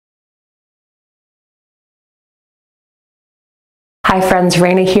Hi friends,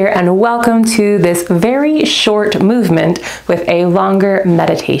 Reyna here, and welcome to this very short movement with a longer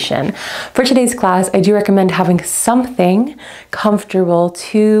meditation. For today's class, I do recommend having something comfortable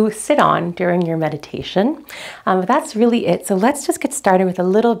to sit on during your meditation. But that's really it. So let's just get started with a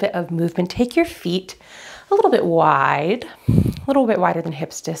little bit of movement. Take your feet a little bit wide, a little bit wider than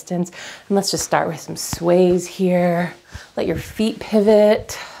hips distance. And let's just start with some sways here. Let your feet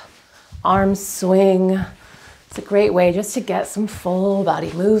pivot, arms swing. It's a great way just to get some full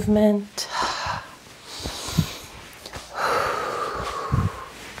body movement.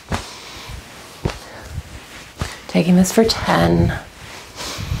 Taking this for 10.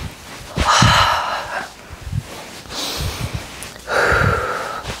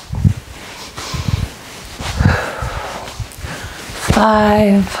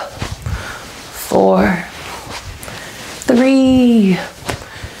 5, 4, 3,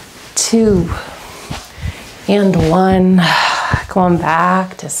 2, and 1. Going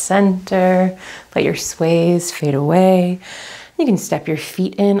back to center. Let your sways fade away. You can step your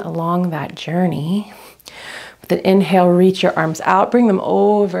feet in along that journey. With an inhale, reach your arms out, bring them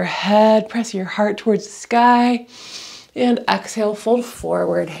overhead, press your heart towards the sky. And exhale, fold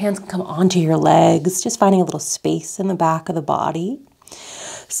forward. Hands can come onto your legs, just finding a little space in the back of the body.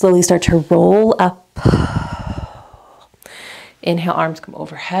 Slowly start to roll up. Inhale, arms come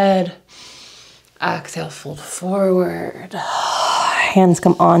overhead. Exhale, fold forward. Hands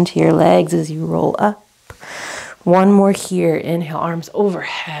come onto your legs as you roll up. One more here. Inhale, arms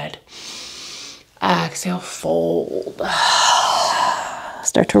overhead. Exhale, fold.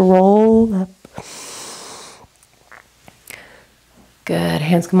 Start to roll up. Good.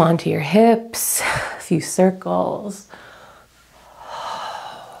 Hands come onto your hips. A few circles.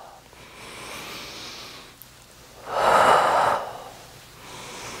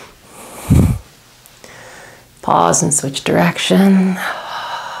 Pause and switch direction.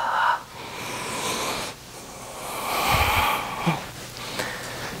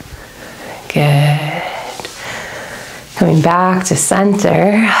 Good. Coming back to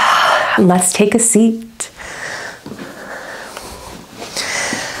center. And let's take a seat.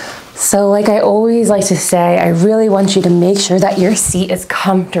 So like I always like to say, I really want you to make sure that your seat is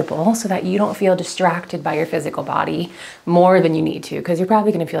comfortable so that you don't feel distracted by your physical body more than you need to, because you're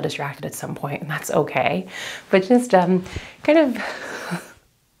probably going to feel distracted at some point, and that's okay. But just kind of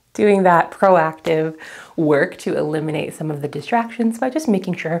doing that proactive work to eliminate some of the distractions by just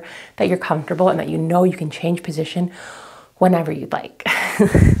making sure that you're comfortable and that you know you can change position whenever you'd like.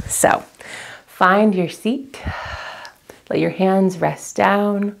 So find your seat. Let your hands rest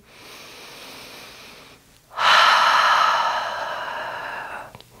down.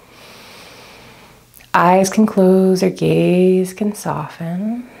 Eyes can close or gaze can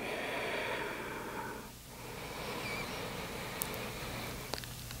soften.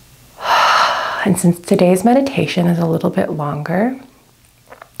 And since today's meditation is a little bit longer,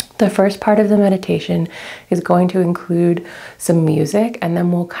 the first part of the meditation is going to include some music, and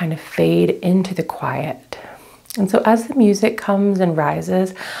then we'll kind of fade into the quiet. And so as the music comes and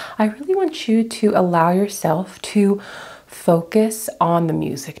rises, I really want you to allow yourself to focus on the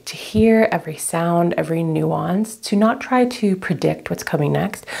music, to hear every sound, every nuance, to not try to predict what's coming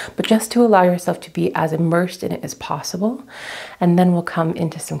next, but just to allow yourself to be as immersed in it as possible. And then we'll come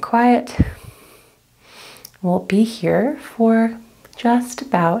into some quiet. We'll be here for just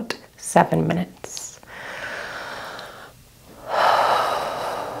about 7 minutes.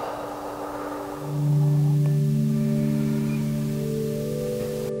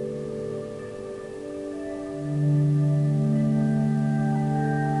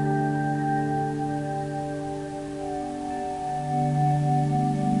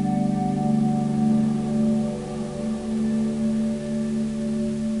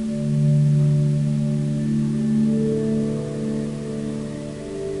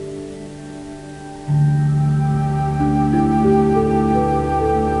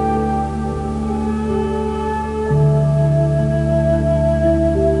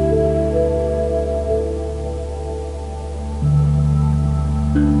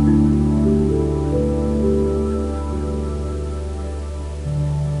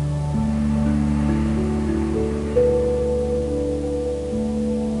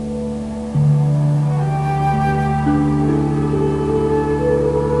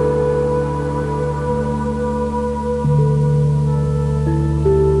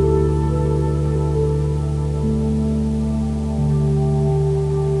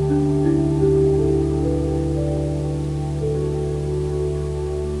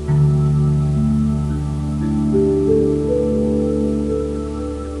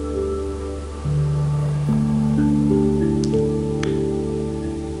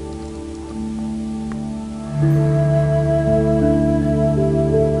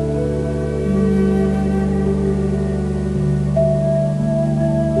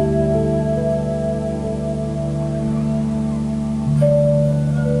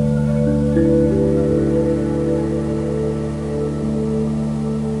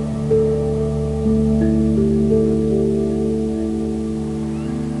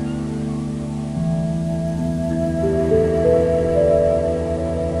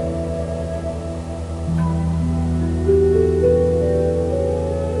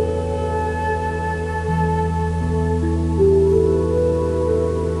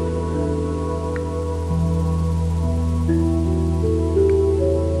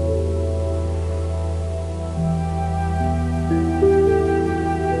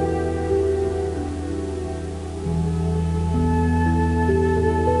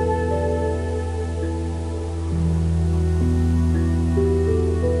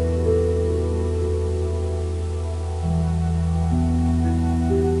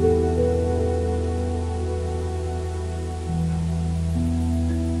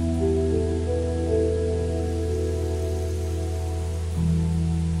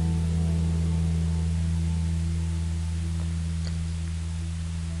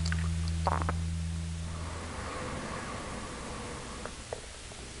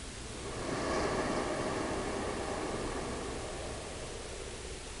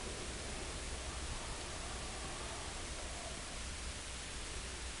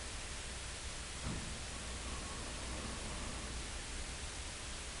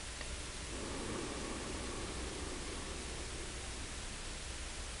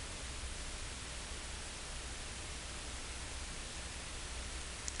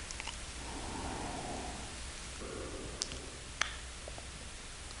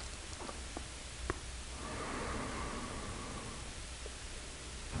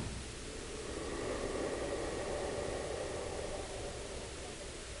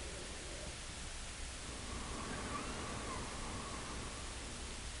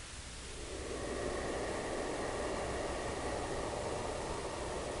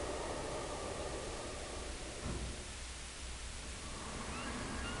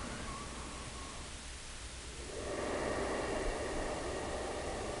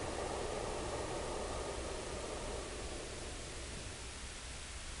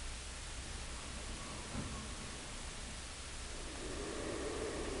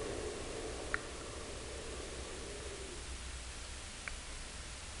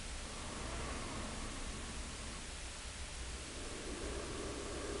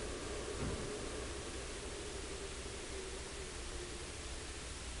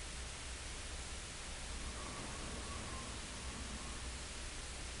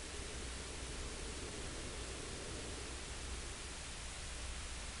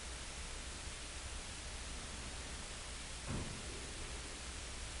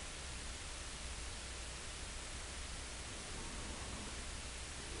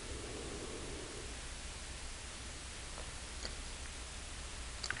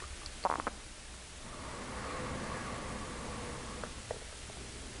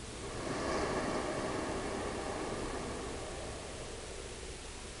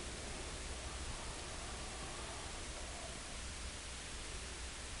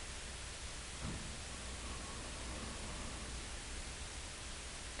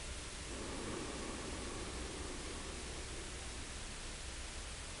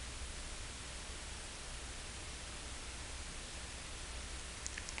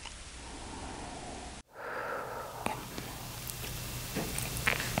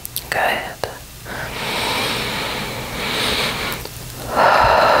 Good.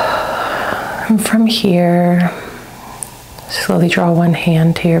 And from here, slowly draw one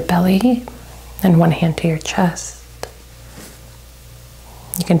hand to your belly and one hand to your chest.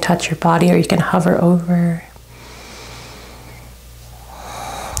 You can touch your body or you can hover over,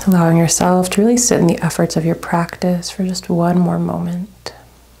 allowing yourself to really sit in the efforts of your practice for just one more moment.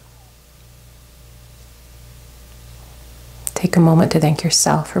 Take a moment to thank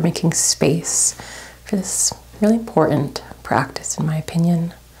yourself for making space for this really important practice, in my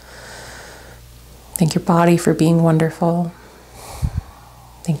opinion. Thank your body for being wonderful.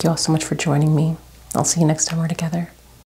 Thank you all so much for joining me. I'll see you next time we're together.